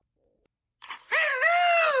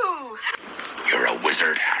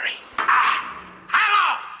wizard, Harry. Hello!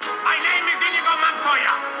 My name is Inigo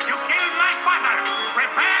Montoya. You killed my father.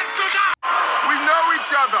 Prepare to die! We know each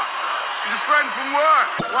other. He's a friend from work.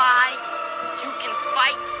 Why? You can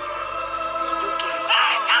fight. You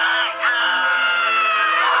can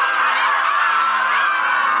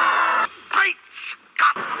Great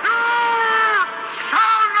Scott! You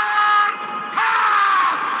shall not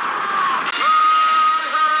pass!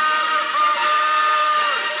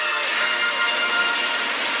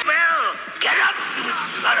 Well, get up, you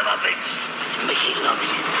son of a bitch! Mickey loves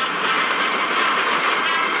you.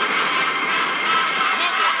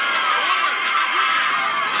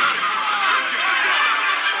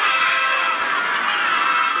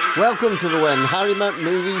 Welcome to the When Harry Met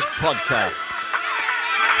Movies podcast.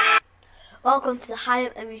 Welcome to the Harry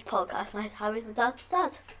Met Movies podcast. My name's Harry, my dad.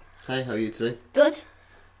 Dad. Hi, how are you today? Good.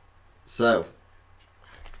 So,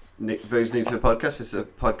 Nick, for those new to the podcast, this is a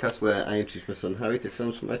podcast where I introduce my son Harry to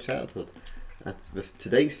films from my childhood.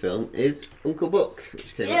 Today's film is Uncle Buck,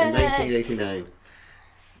 which came out in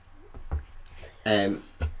 1989.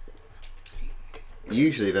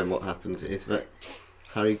 Usually then what happens is that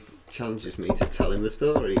Harry challenges me to tell him the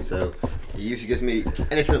story, so he usually gives me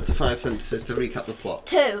anything up to 5 sentences to recap the plot.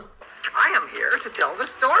 2. I am here to tell the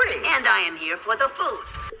story. And I am here for the food.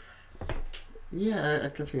 Yeah, I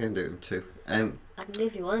can think I can do him too. I can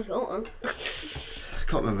give you one if you want one. I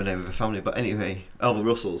can't remember the name of the family, but anyway, the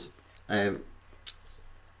Russells.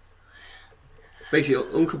 Basically,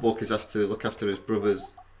 Uncle Buck is asked to look after his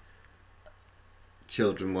brother's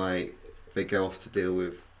children while they go off to deal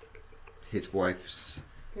with his wife's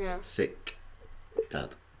sick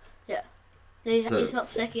dad. Yeah. No, he's not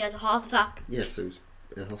sick, he has a heart attack. Yeah, so he's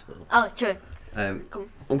in hospital. Oh, true.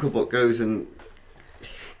 Uncle Buck goes and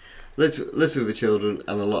lives with the children,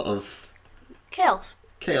 and a lot of Chaos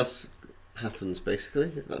happens,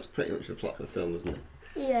 basically. That's pretty much the plot of the film, isn't it?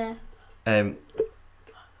 Yeah.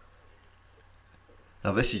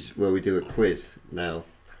 Now this is where we do a quiz. Now,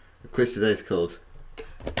 the quiz today is called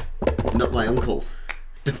Not My Uncle.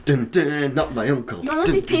 Dun, dun, dun, not my uncle. None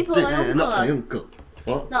of these people are my uncle. Not my uncle.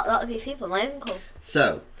 What? Not that many people, my uncle.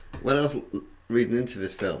 So, when I was reading into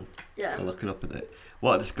this film and looking up at it,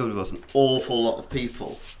 what I discovered was an awful lot of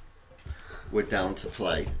people were down to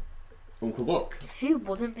play Uncle Buck. Who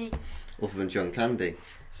wouldn't be? Other than John Candy.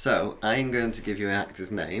 So, I'm going to give you an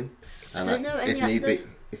actor's name, and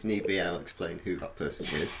if need be, I'll explain who that person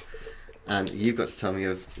is. And you've got to tell me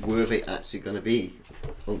were they actually going to be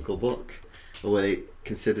Uncle Buck, or were they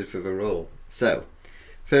considered for the role? So,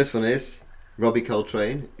 first one is Robbie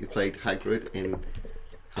Coltrane, who played Hagrid in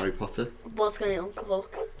Harry Potter. Was going to be Uncle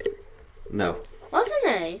Buck. No. Wasn't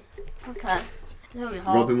he? Okay.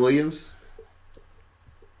 Robin Williams.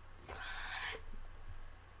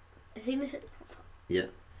 Is he missing? Yeah.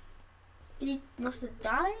 He must have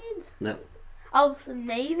died? No. Oh, so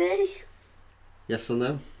maybe? Yes or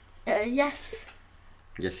no? Yes.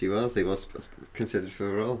 Yes, he was. He was considered for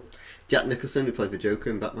a role. Jack Nicholson, who played the Joker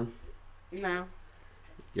in Batman. No.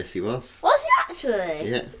 Yes, he was. Was he actually?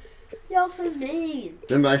 Yeah. You're so mean.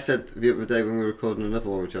 Remember I said the other day when we were recording another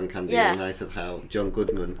one with John Candy, and I said how John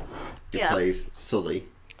Goodman, who plays Sully,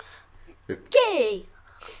 Gay.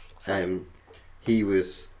 He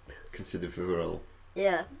was considered for the role.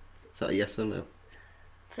 Yeah. Is that a yes or no?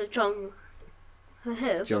 For John. For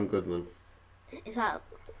who? John Goodman. Is that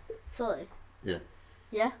Sully? Yeah.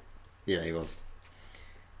 Yeah? Yeah, he was.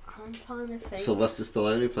 I'm trying to think. Sylvester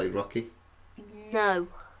Stallone, who played Rocky. No.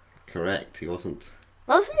 Correct, he wasn't.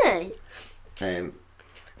 Wasn't he? Dan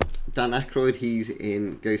Aykroyd, he's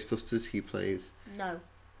in Ghostbusters. He plays. No.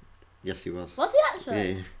 Yes, he was. Was he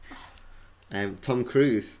actually? Yeah. Tom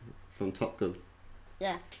Cruise from Top Gun.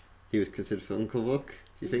 Yeah. He was considered for Uncle Buck.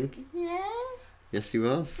 Do you think? Yeah. Yes, he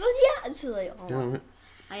was. Was he actually? Oh, Yeah,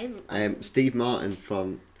 right. Steve Martin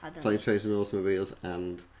from don't Planes, Trains and Automobiles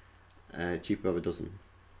and Cheaper by the Dozen.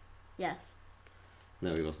 Yes.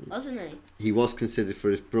 No, he wasn't. Wasn't he? He was considered for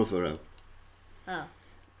his brother. Oh.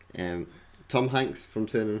 Tom Hanks from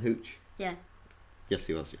Turner and Hooch. Yeah. Yes,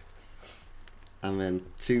 he was. Yeah. And then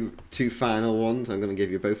two final ones. I'm going to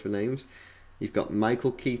give you both the names. You've got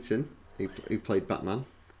Michael Keaton, who played Batman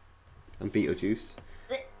and Beetlejuice,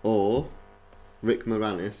 or Rick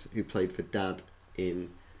Moranis, who played the dad in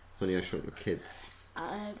Honey, I Shrunk the Kids.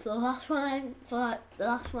 So the last one,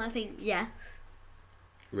 I think yes.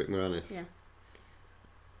 Rick Moranis. Yeah.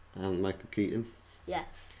 And Michael Keaton.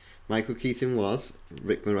 Yes. Michael Keaton was.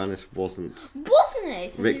 Rick Moranis wasn't. Wasn't he?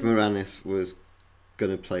 So Rick Moranis was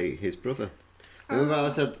going to play his brother. Remember I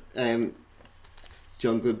said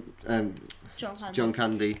John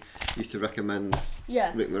Candy used to recommend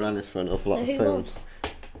Yeah. Rick Moranis for an awful lot of who films.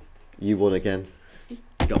 You won again.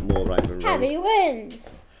 got more right than wrong. Harry wins.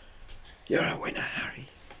 You're a winner, Harry.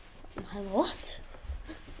 I'm what?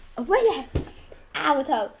 A winner.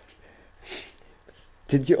 Out.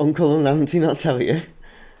 Did your uncle and auntie not tell you?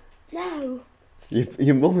 No.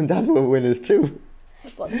 Your mum and dad were winners too.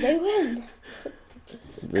 What did they win?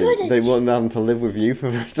 They weren't having to live with you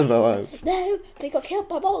for the rest of their lives. No, they got killed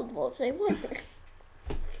by Voldemort, so they won.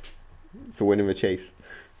 For winning the chase.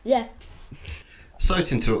 Yeah. Sorry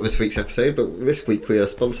to interrupt this week's episode, but this week we are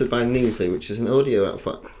sponsored by Newsly, which is an audio app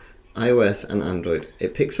for iOS and Android.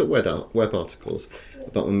 It picks up web articles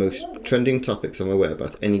about the most trending topics on the web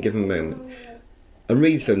at any given moment and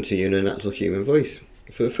reads them to you in a natural human voice.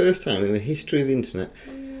 For the first time in the history of the internet,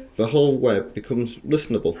 the whole web becomes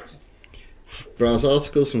listenable. Browse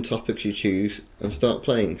articles from topics you choose and start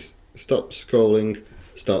playing. Stop scrolling,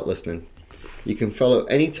 start listening. You can follow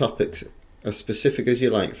any topics as specific as you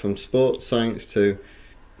like, from sports, science to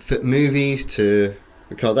movies to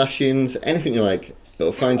the Kardashians, anything you like.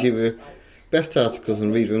 It'll find you the best articles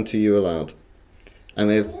and read them to you aloud. And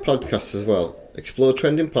we have podcasts as well. Explore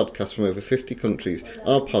trending podcasts from over 50 countries.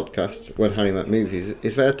 Our podcast, When Harry Met Movies,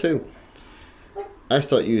 is there too. I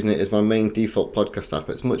start using it as my main default podcast app.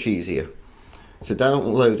 It's much easier. So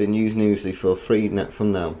download and use Newsly for free net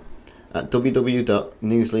from now at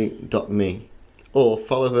www.newsly.me, or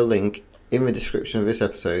follow the link in the description of this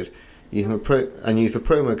episode use the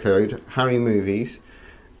promo code HarryMovies,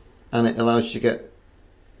 and it allows you to get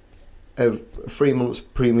a 3 months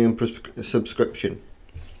premium subscription.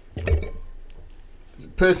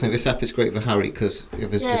 Personally, this app is great for Harry because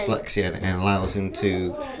of his dyslexia, and it allows him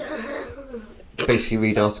to basically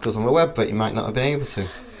read articles on the web that you might not have been able to.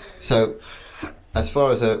 So, as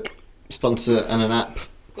far as a sponsor and an app,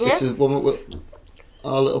 this is one that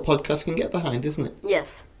our little podcast can get behind, isn't it?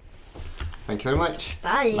 Yes. Thank you very much.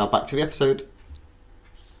 Bye. Now back to the episode.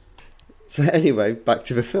 So anyway, back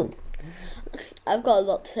to the film. I've got a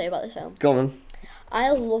lot to say about this film. Go on. I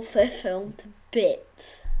love this film to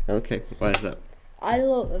bits. Okay, why is that? I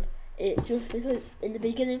love it just because in the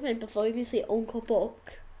beginning, when before you see Uncle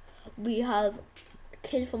Buck, we have a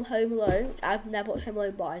kid from Home Alone. I've never watched Home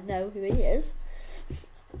Alone, but I know who he is.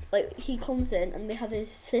 Like, he comes in and they have his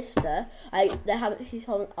sister. He's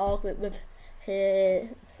having an argument with her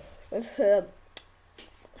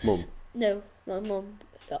Mum. No, my mum,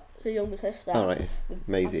 her younger sister. All right,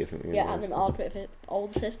 Maisie, I think. Yeah, having an argument with her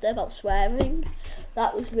older sister about swearing.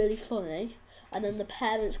 That was really funny. And then the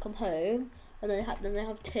parents come home and they have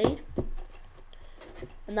tea.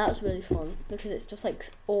 And that was really fun because it's just like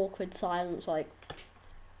awkward silence, like,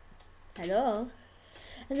 hello.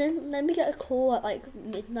 And then we get a call at like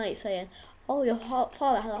midnight saying, oh, your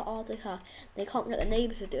father had a heart attack. They can't get the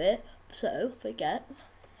neighbours to do it, so they get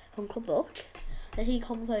Uncle Buck. And he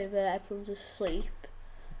comes over, everyone's asleep.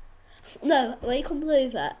 No, when he comes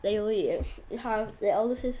over, they leave. You have the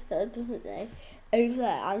older sister, doesn't they, over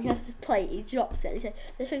there, and he has to play, he drops it, and he says,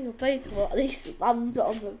 this thing's unbreakable, and he slams it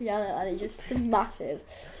on the piano, and he just smashes.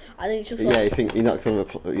 And he's just like, he knocks on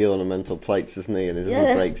the ornamental plates, doesn't he, and it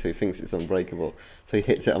doesn't break, so he thinks it's unbreakable. So he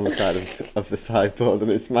hits it on the side of the sideboard,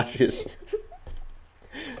 and it smashes.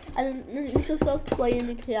 And then he just starts playing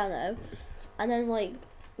the piano, and then like,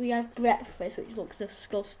 we have breakfast, which looks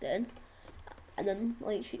disgusting. And then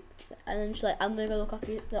she's like, I'm gonna go look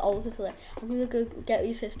after the older sister. Like, I'm gonna go get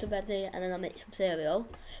your sister ready, and then I'll make some cereal.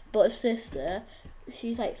 But his sister,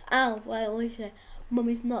 she's like, ow, why are you saying,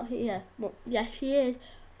 Mummy's not here? Yes, she is.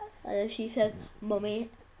 And then she said,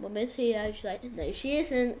 Mummy's here. She's like, no, she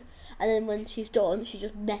isn't. And then when she's done, she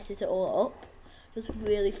just messes it all up. It's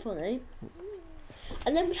really funny.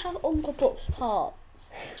 And then we have Uncle Buck's part.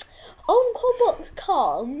 Uncle Buck's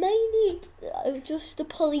car may need just the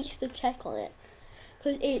police to check on it,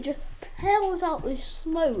 because it just pelts out with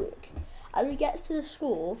smoke, and he gets to the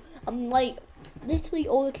school and like literally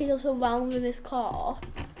all the kids are surrounding this car,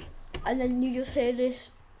 and then you just hear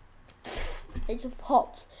this, it just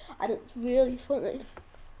pops, and it's really funny.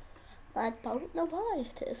 I don't know why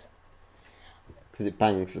it is. Because it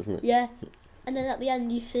bangs, doesn't it? Yeah, and then at the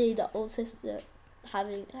end you see that old sister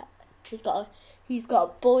having. He's got a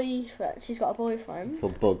boyfriend. She's got a boyfriend.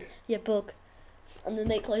 Called Bug. Yeah, Bug. And they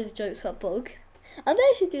make loads of jokes about Bug. I'm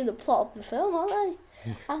basically doing the plot of the film, aren't I?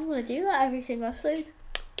 I'm going to do that every single episode.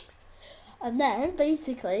 And then,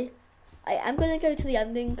 basically, I'm going to go to the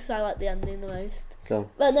ending because I like the ending the most. Go.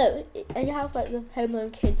 Well, no, and you have like the Home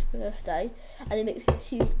Alone kid's birthday, and he makes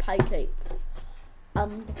huge pancakes.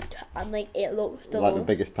 And like it looks delicious. Like the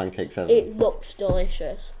biggest pancakes ever. It looks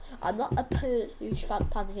delicious. I'm not a huge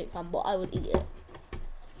pancake fan, but I would eat it.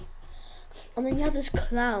 And then you have this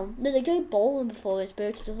clown. No, they go bowling before his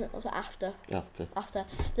birthday, doesn't it? Or after? After.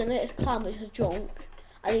 Then there's this clown which is drunk,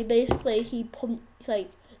 and he pumps like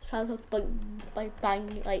kind of by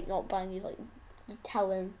bang like not banging like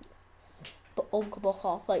telling Uncle Buck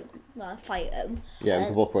off like fight him. Yeah,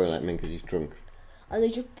 Uncle Buck won't let him in because he's drunk. And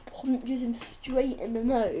he just punches him straight in the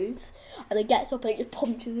nose, and he gets up and he just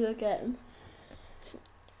punches him again.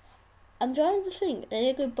 I'm trying to think.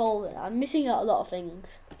 They go bowling. I'm missing out a lot of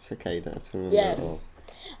things. It's okay, don't have to remember Yeah. it all.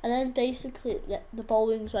 And then basically the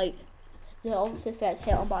bowling's like the older sister gets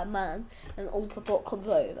hit on by a man, and Uncle Buck comes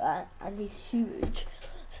over, and he's huge,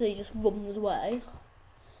 so he just runs away.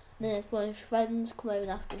 And then one of his friends come over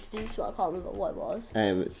and ask him to do something. I can't remember what it was.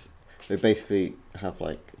 They basically have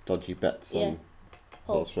like dodgy bets Yeah. on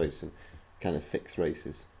horse racing, kind of fixed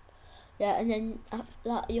races. Yeah, and then after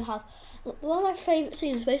that you have one of my favourite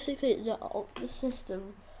scenes. Basically, the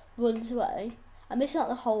system runs away. I'm missing out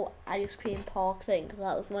the whole ice cream park thing because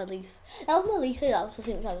that was my least. That was my least thing. That was the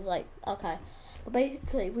thing that I was like, okay. But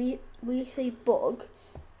basically, we see Bug.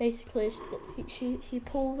 Basically, he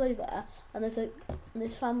pulls over, and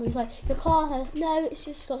this family's like, your car, no, it's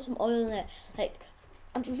just got some oil in it. Like,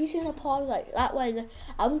 if you see in a park like that way,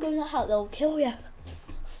 I'm going to help. They'll kill you.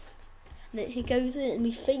 And then he goes in, and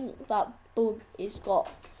we think that Bug has got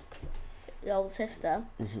the older sister,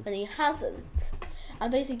 and he hasn't.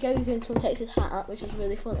 And basically goes in, so takes his hat, which is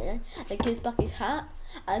really funny, and gives back his hat,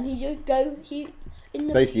 and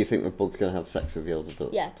basically you think the Bug's going to have sex with the older daughter?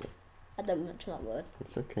 Yeah. I don't mention that word.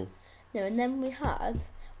 It's okay. No, and then we had,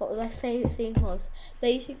 what my favourite scene was,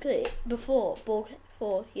 basically, before Bug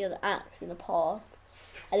thought he had an axe in the park,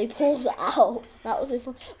 and he pulls it out. That was really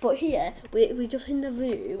fun. But here, we just in the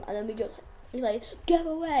room, and then we like, get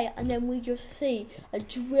away, and then we just see a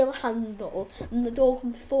drill handle, and the door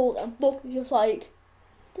comes forward, and Bug is just like,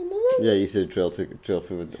 dun, dun, dun. Yeah, you see a drill through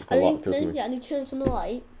the lock, doesn't he? Yeah, and he turns on the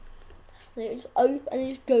light, and it just open, and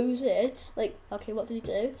he just goes in, like, okay, what did he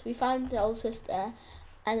do? So we find the older sister,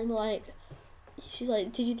 and I'm like, she's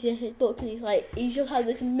like, did you do his book? And he's just had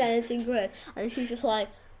this menacing grin, and she's just like,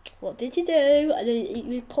 what did you do? And then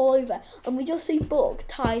we pull over, and we just see Bug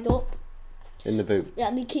tied up. In the boot. Yeah,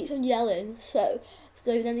 and he keeps on yelling, so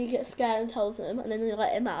then he gets scared and tells them, and then they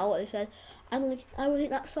let him out, and he said, I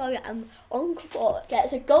wasn't that sorry, and Uncle Buck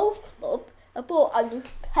gets a golf club, a ball, and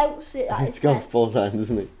pelts it at his It's gone head. 4 times,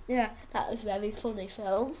 isn't it? Yeah, that was a very funny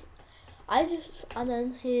film. And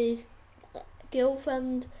then his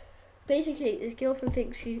girlfriend, basically his girlfriend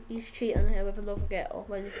thinks he's cheating on her with another girl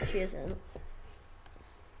when she isn't.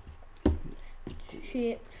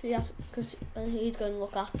 She asks, because he's going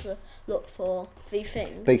to look for the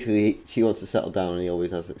thing. Basically, she wants to settle down and he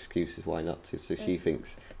always has excuses why not to, so she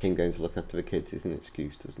thinks him going to look after the kids is an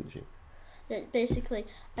excuse, doesn't she? Yeah, basically,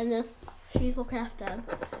 and then she's looking after him.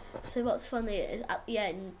 So what's funny is at the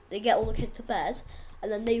end they get all the kids to bed,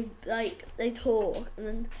 and then they talk,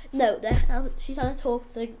 and then she's trying to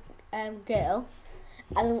talk to the girl,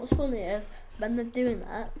 and then what's funny is when they're doing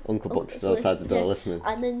that, Uncle Buck's still outside the door listening.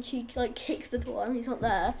 and then she kicks the door and he's not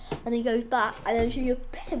there, and he goes back, and then she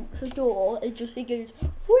pimps the door and he goes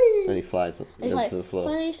whee, And he flies up and into the floor.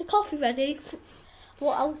 When is the coffee ready?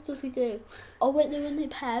 What else does he do? Oh, when the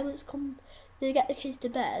parents come, they get the kids to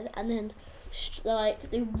bed, and then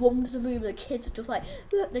they run to the room, and the kids are just like,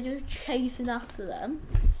 look, they're just chasing after them.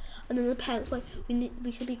 And then the parents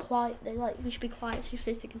we should be quiet. We should be quiet so your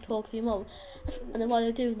sister can talk to your mum. And then while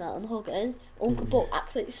they're doing that and hugging, Uncle Buck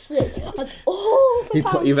acts like sick.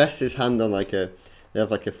 And He rests his hand on they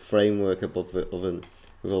have a framework above the oven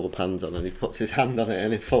with all the pans on, and he puts his hand on it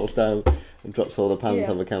and it falls down and drops all the pans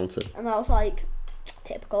on the counter. And I was like,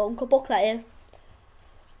 typical Uncle Buck that is.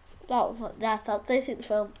 That was like that's basically the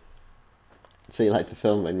film. So you like the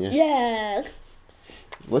film then, yeah? Yeah.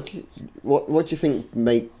 What do you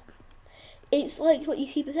think It's like what you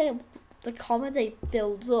keep saying, the comedy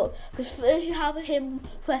builds up. Because first you have him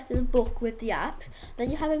threatening Buck with the axe,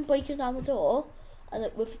 then you have him breaking down the door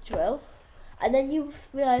with the drill, and then you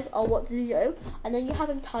realise, oh, what did he do? And then you have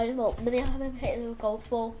him tying him up, and then you have him hitting with a golf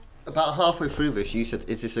ball. About halfway through this, you said,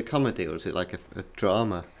 is this a comedy or is it like a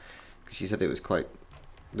drama? Because you said it was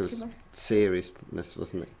there was seriousness,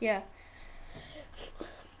 wasn't it? Yeah.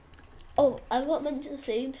 Oh, I want to mention the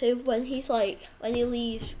scene too when when he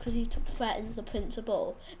leaves because he threatens the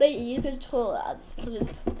principal. Basically, you go to the toilet because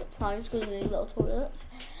it's primary school and little toilets.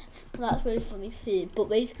 And that's really funny scene. But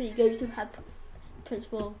basically, he goes to have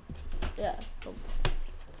principal. Yeah.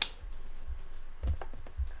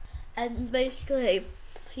 And basically,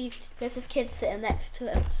 there's this kid sitting next to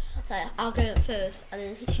him. Like, I'll go in first, and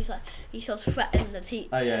then he starts threatening the teacher.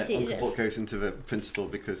 Oh yeah, Uncle Buck goes into the principal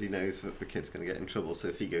because he knows that the kid's going to get in trouble. So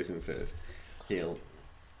if he goes in first, he'll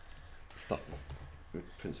stop the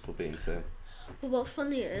principal being so. Well, what's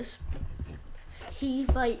funny is he's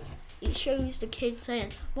like, it shows the kid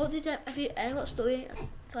saying, have you ever got a story?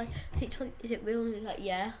 It's like, is it real? And he's like,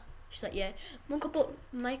 yeah. She's like, yeah. Mum could put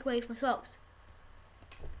microwave my socks.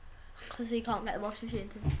 Because he can't get the washing machine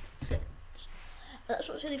to fit. And that's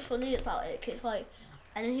what's really funny about it, cause it's like,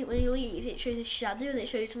 and then when he leaves, it shows his shadow, and it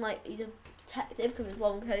shows him like he's a detective with his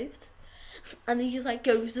long coat, and he just like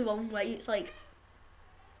goes the wrong way. It's like,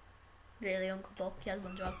 really, Uncle Buck, he has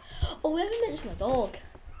one job. Oh, we haven't mentioned the dog.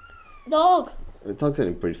 The dog's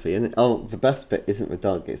only briefly in it. Oh, the best bit isn't the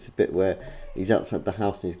dog, it's the bit where he's outside the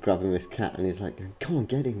house and he's grabbing this cat and he's like, come on,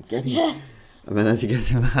 get him. Yeah. And then as he gets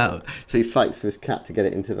him out, so he fights for his cat to get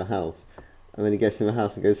it into the house. And then he gets in the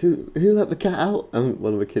house and goes, who let the cat out? And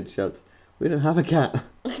one of the kids shouts, we don't have a cat.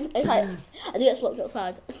 It's like, I think it's locked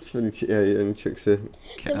outside. It's funny, and chucks a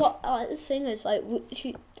cat. So what I like this thing is, like,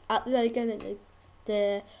 she, at the very beginning,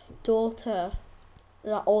 the daughter,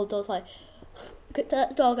 that old daughter's like, quick, let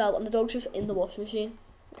the dog out, and the dog's just in the washing machine.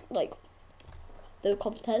 Like, they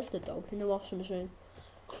contest the dog in the washing machine.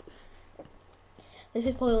 This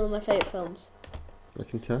is probably one of my favourite films. I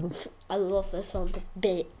can tell. I love this film to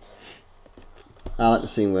bits. I like the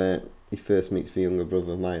scene where he first meets the younger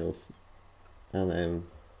brother, Miles, and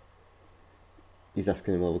he's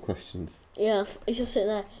asking him all the questions. Yeah, he's just sitting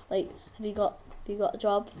there, like, have you got a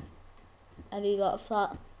job? Have you got a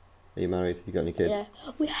flat? Are you married? You got any kids? Yeah.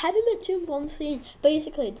 We haven't mentioned one scene.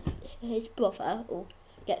 Basically, his brother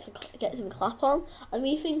gets him a clap on, and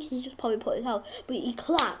we think he just probably put it out, but he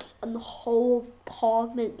claps, and the whole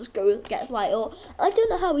apartment just gets light up. I don't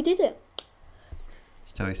know how he did it.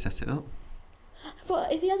 That's how he set it up.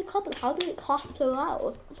 But if he had a clap, how did it clap so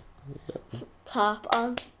loud? Clap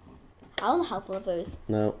on. I don't have one of those.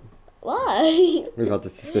 No. Why? We've had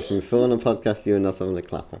this discussion before on a podcast, you and us having a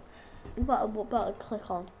clapper. What about a click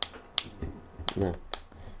on? No.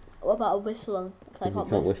 What about a whistle on? You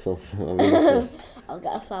can't whistle, so I mean, I'll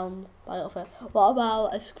get a sound by off it. What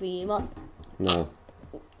about a scream on? No.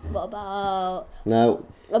 What about No.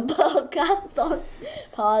 a podcast on?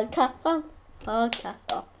 Podcast on.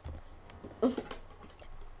 Podcast off.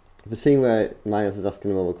 The scene where Miles is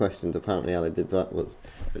asking him all the questions, apparently how they did that was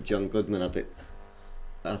that John Goodman had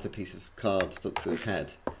a piece of card stuck to his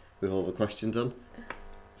head with all the questions on.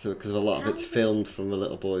 So because a lot of it's filmed from a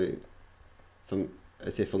little boy, from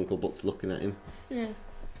as if Uncle Buck's looking at him. Yeah.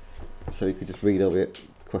 So he could just read all the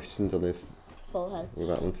questions on his Forehead.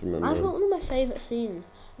 without one to remember. I've got one of my favourite scenes.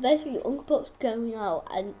 Basically, Uncle Buck's going out,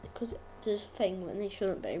 and because there's a thing when they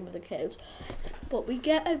shouldn't be with the kids, but we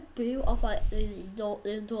get a view of like the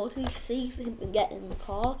daughter. We see him get in the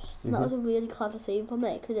car, and that was a really clever scene for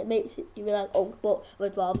me because it makes it you realise Uncle Buck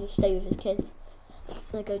would rather stay with his kids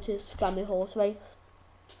than go to his scammy horse race.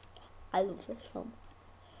 I love this film.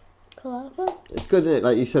 Clever. It's good, isn't it?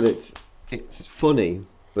 Like you said, it's funny,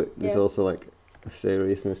 but there's also like a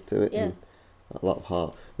seriousness to it and a lot of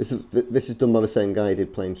heart. This is done by the same guy who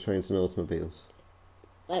did Planes, Trains and Automobiles.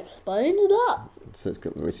 Explain to that. So it's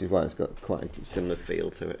got, which is why it's got quite a similar feel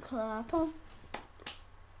to it. Clever.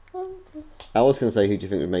 I was going to say who do you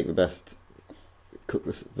think would make the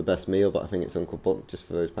best meal, but I think it's Uncle Buck just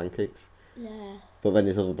for those pancakes. Yeah. But then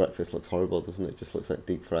his other breakfast looks horrible, doesn't it? It just looks like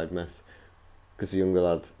deep fried mess. Because the young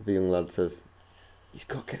lad says, he's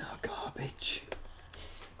cooking our garbage.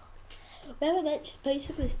 We haven't mentioned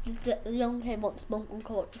basically the young kid wants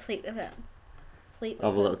Uncle Buck to sleep with him.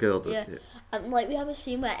 Oh, the little girl does. Yeah. And like we have a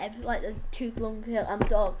scene where the two young kids and the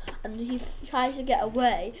dog, and he tries to get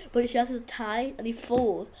away, but she has a tie and he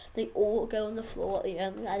falls. They all go on the floor at the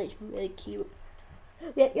end, and it's really cute.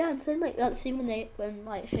 Yeah, and then like that scene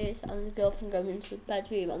when hers and the girlfriend go into the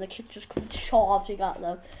bedroom and the kids just come charging at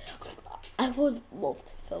them. I would love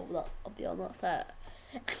to film that. I'll be honest.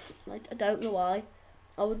 Like I don't know why.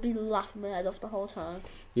 I would be laughing my head off the whole time.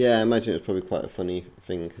 Yeah, I imagine it's probably quite a funny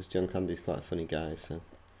thing because John Candy's quite a funny guy. So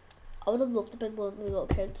I would have loved to be one of the little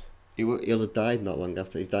kids. He'll have died not long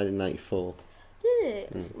after. He's died in '94. Yeah,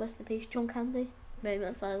 rest in peace, John Candy. Moment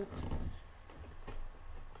of silence.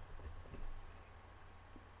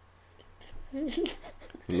 The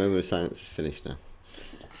moment of silence is finished now.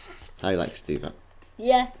 I like to do that.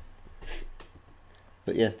 Yeah.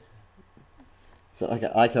 But yeah. So like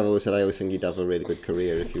I've always said, I always think he'd have a really good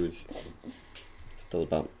career if he was still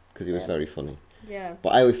about, because he was very funny. Yeah. But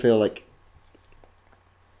I always feel like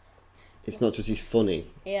it's not just he's funny.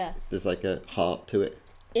 Yeah. There's like a heart to it.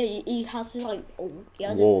 Yeah, he has this like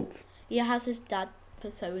warmth. He has his dad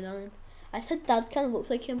persona on him. I said dad kind of looks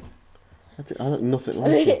like him. I look nothing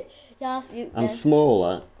like him. Yeah, I'm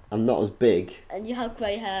smaller. I'm not as big. And you have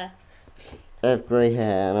grey hair. I have grey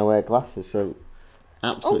hair and I wear glasses, so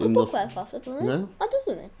absolutely Uncle Buck nothing. wears glasses, doesn't he? No. Oh,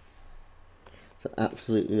 doesn't he? It's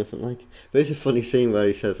absolutely nothing like it. But it's a funny scene where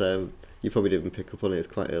he says, you probably didn't pick up on it, it's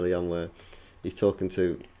quite early on, where he's talking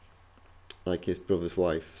to like his brother's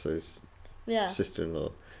wife, so his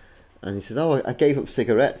sister-in-law, and he says, "Oh, I gave up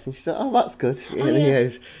cigarettes," and she said, "Oh, that's good." And he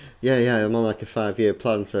goes, "Yeah, I'm on like a 5-year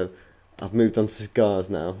plan, so I've moved on to cigars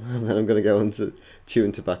now, and then I'm going to go on to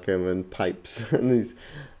chewing tobacco and pipes." And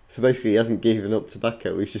so basically he hasn't given up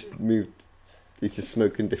tobacco, he's just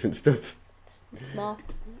smoking different stuff. Smart.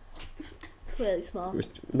 Really smart. Which,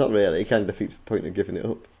 not really, it kind of defeats the point of giving it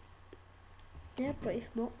up. Yeah, but he's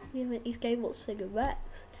not. He's gave up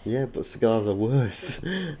cigarettes. Yeah, but cigars are worse.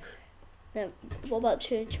 Yeah, what about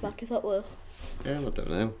chewing tobacco? Is that worse? I don't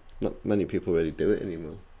know. Not many people really do it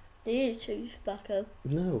anymore. Do you chew tobacco?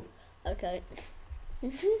 No. Okay.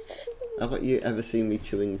 Have you ever seen me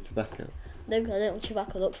chewing tobacco? No, I don't know what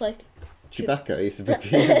tobacco looks like. Chewbacca?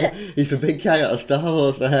 He's the big guy out of Star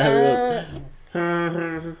Wars for hair.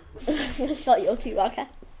 It's not your tobacco.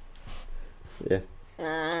 Yeah.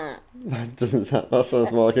 That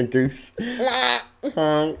sounds more like a goose.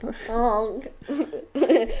 Honk.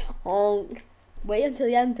 Honk. Wait until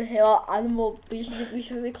the end to hear our animal. We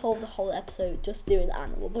should record the whole episode just doing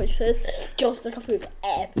animal voices, just to confuse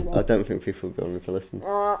everyone. I don't think people will be wanting to listen.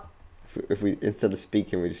 If we instead of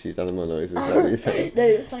speaking, we just use animal noises. Is that what you're saying? No,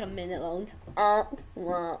 it's like a minute long.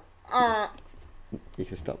 You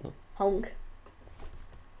can stop now. Honk.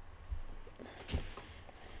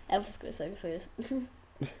 Everyone's going to say first.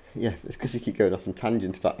 Yeah, it's because you keep going off on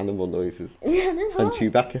tangents about animal noises. Yeah, no, and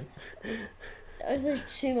Chewbacca. I was like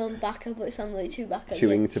chewing tobacco, but it sounded like Chewbacca.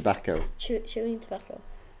 Chewing tobacco. Chewing tobacco.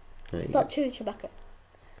 Stop chewing tobacco.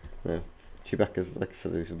 No. Chewbacca's, like I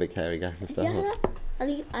said, he's a big hairy guy from Star Wars. And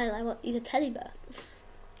he's a teddy bear.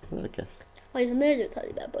 Well, I guess. Well, he's a murderer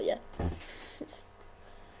teddy bear, but yeah.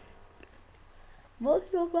 What are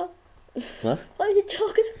you talking about? What? What are you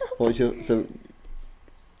talking about? So,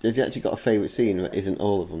 have you actually got a favourite scene that isn't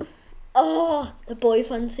all of them? Oh, the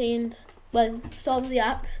boyfriend scenes. When start with the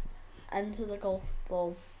axe, and to the golf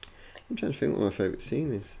ball. I'm trying to think what my favourite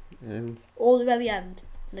scene is. All the very end,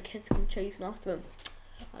 and the kids come chasing after him.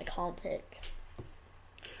 I can't pick.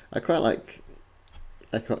 I quite like.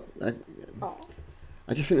 I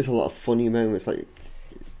just think there's a lot of funny moments, like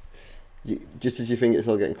just as you think it's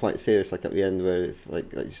all getting quite serious, like at the end where it's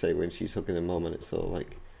like you say when she's hugging her mum and it's all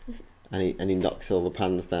like, and he knocks all the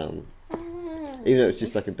pans down. Even though it's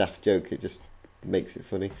just like a daft joke, it just makes it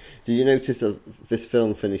funny. Did you notice that this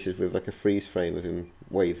film finishes with like a freeze frame of him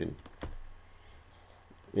waving?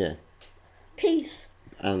 Yeah. Peace.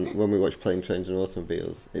 And when we watch Plane, Trains and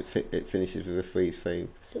Automobiles, it finishes with a freeze frame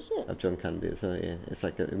of John Candy as well. Yeah, it's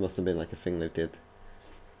like it must have been like a thing they did.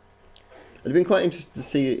 I'd have been quite interested to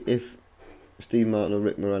see if Steve Martin or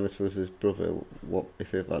Rick Moranis was his brother,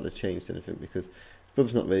 if that had changed anything, because his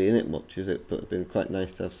brother's not really in it much, is it? But it'd been quite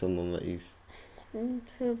nice to have someone that he's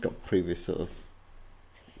got previous sort of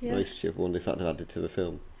relationship. I wonder if that'd have added to the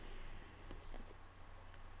film.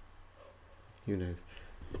 Who knows?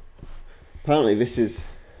 Apparently this is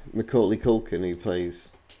Macaulay Culkin, who plays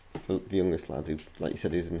the youngest lad, who, like you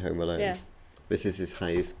said, is in Home Alone. Yeah. This is his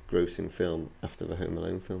highest grossing film after the Home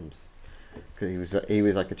Alone films. Because he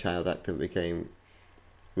was like a child actor that became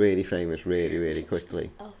really famous really, really quickly.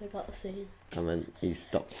 Oh, I got the scene. And then he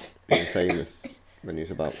stopped being famous when he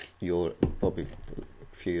was probably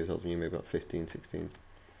a few years older than you, maybe about 15, 16.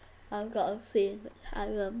 I've got a scene, I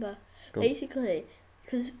remember. Basically,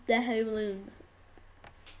 because they're Home Alone,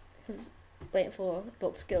 because waiting for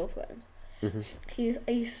Buck's girlfriend. Mm-hmm.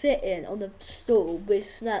 He's sitting on the stool with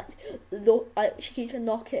snacks. She keeps on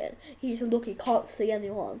knocking. He's lucky, can't see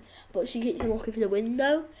anyone, but she keeps on looking through the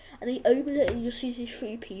window, and he opens it and he just sees these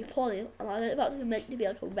 3 people, and I don't know if that's meant to be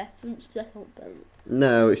like a reference to something.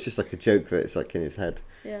 No, it's just like a joke that it's like in his head.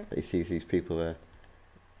 Yeah. That he sees these people there.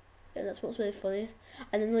 Yeah, that's what's really funny.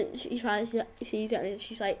 And then like he sees it, and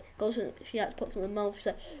she's like, she has to put something in her mouth. She's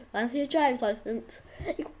like, "I see a driver's license."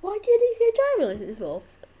 Like, why do you need a driver's license for?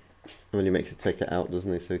 And then he makes it take it out,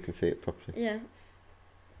 doesn't he, so he can see it properly. Yeah.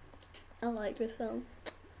 I like this film.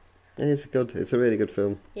 It's a really good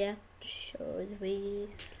film. Yeah. Should we?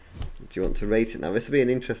 Do you want to rate it now? This will be an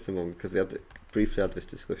interesting one because we briefly had this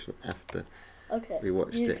discussion after we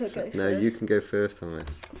watched it. No, you can go first on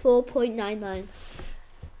this. 4.99.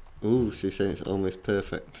 Ooh, so you're saying it's almost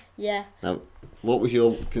perfect. Yeah. Now, what was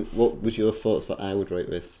your thoughts that I would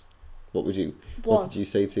rate this? What did you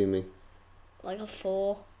say to me? Like a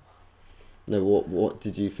 4. No, what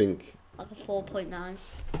did you think? Like a 4.9.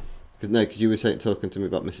 Because you were talking to me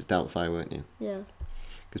about Mrs. Doubtfire, weren't you? Yeah.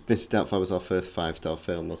 Because Mrs. Doubtfire was our first 5-star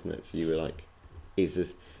film, wasn't it? So you were like,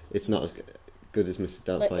 it's not as good as Mrs.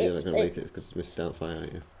 Doubtfire. You're not going to rate it as good as Mrs. Doubtfire,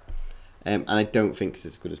 aren't you? And I don't think it's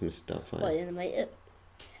as good as Mrs. Doubtfire. What, animated?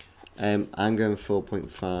 I'm going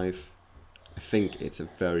 4.5. I think it's a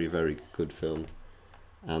very, very good film.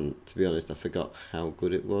 And to be honest, I forgot how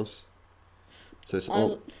good it was. So it's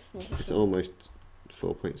almost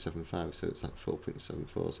 4.75, so it's like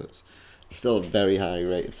 4.74, so it's still a very high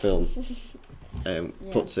rated film. I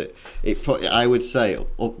would say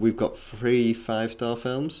we've got 3 5-star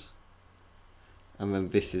films, and then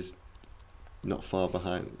this is not far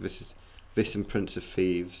behind. This and Prince of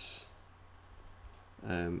Thieves,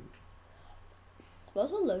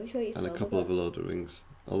 What's the lowest rated and film? a couple of The Lord of the Rings.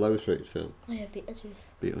 A lowest rated film. Oh yeah,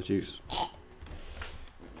 Beetlejuice. Beetlejuice.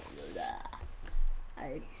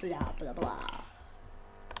 Blah blah blah.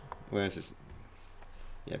 Whereas this?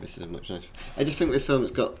 Yeah, this is a much nicer. I just think this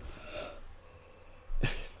film's got. I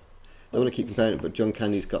don't want to keep comparing it, but John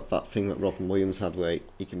Candy's got that thing that Robin Williams had, where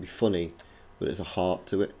he can be funny, but there's a heart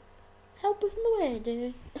to it. Help us in the way,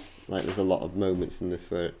 dude. Like there's a lot of moments in this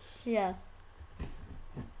where it's. Yeah.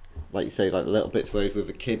 Like you say, like little bits where he's with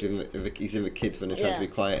a kid, he's in the kids when they're trying to be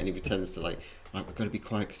quiet, and he pretends to like we've got to be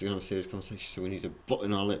quiet because they're going to have a serious conversation, so we need to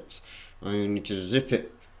button our lips, and we need to zip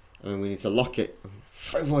it, and we need to lock it, and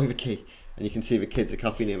throw away the key, and you can see the kids are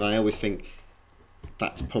copying him. I always think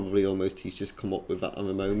that's probably almost he's just come up with that on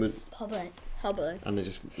the moment. Probably. And they're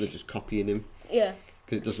just copying him. Yeah.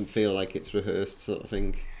 Because it doesn't feel like it's rehearsed sort of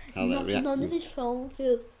thing. How they react. None of his films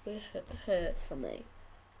feel rehearsed for me.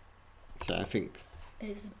 So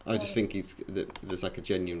I just think there's like a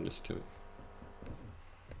genuineness to it.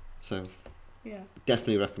 So,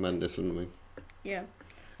 definitely recommend this one. Yeah.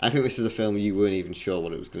 I think this is a film you weren't even sure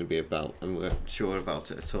what it was going to be about, and weren't sure about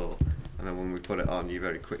it at all. And then when we put it on, you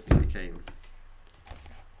very quickly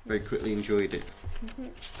enjoyed it. Mm-hmm.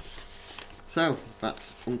 So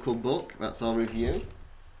that's Uncle Buck. That's our review.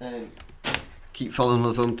 Keep following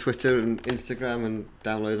us on Twitter and Instagram, and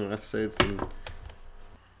downloading our episodes. And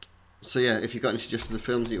so yeah, if you've got any suggestions of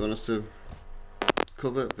films that you want us to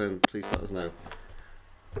cover, then please let us know.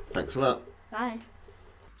 Thanks a lot. Bye.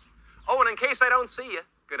 Oh, and in case I don't see you,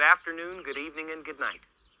 good afternoon, good evening, and good night.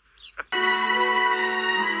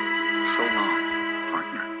 So long,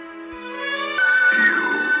 partner. You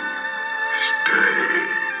stay.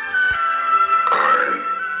 I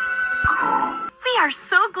go. We are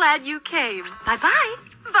so glad you came. Bye-bye.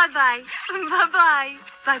 Bye-bye. Bye-bye.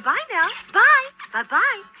 Bye-bye now. Bye.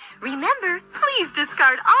 Bye-bye. Remember, please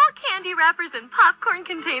discard all candy wrappers and popcorn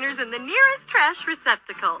containers in the nearest trash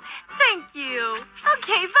receptacle. Thank you.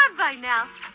 Okay, bye-bye now.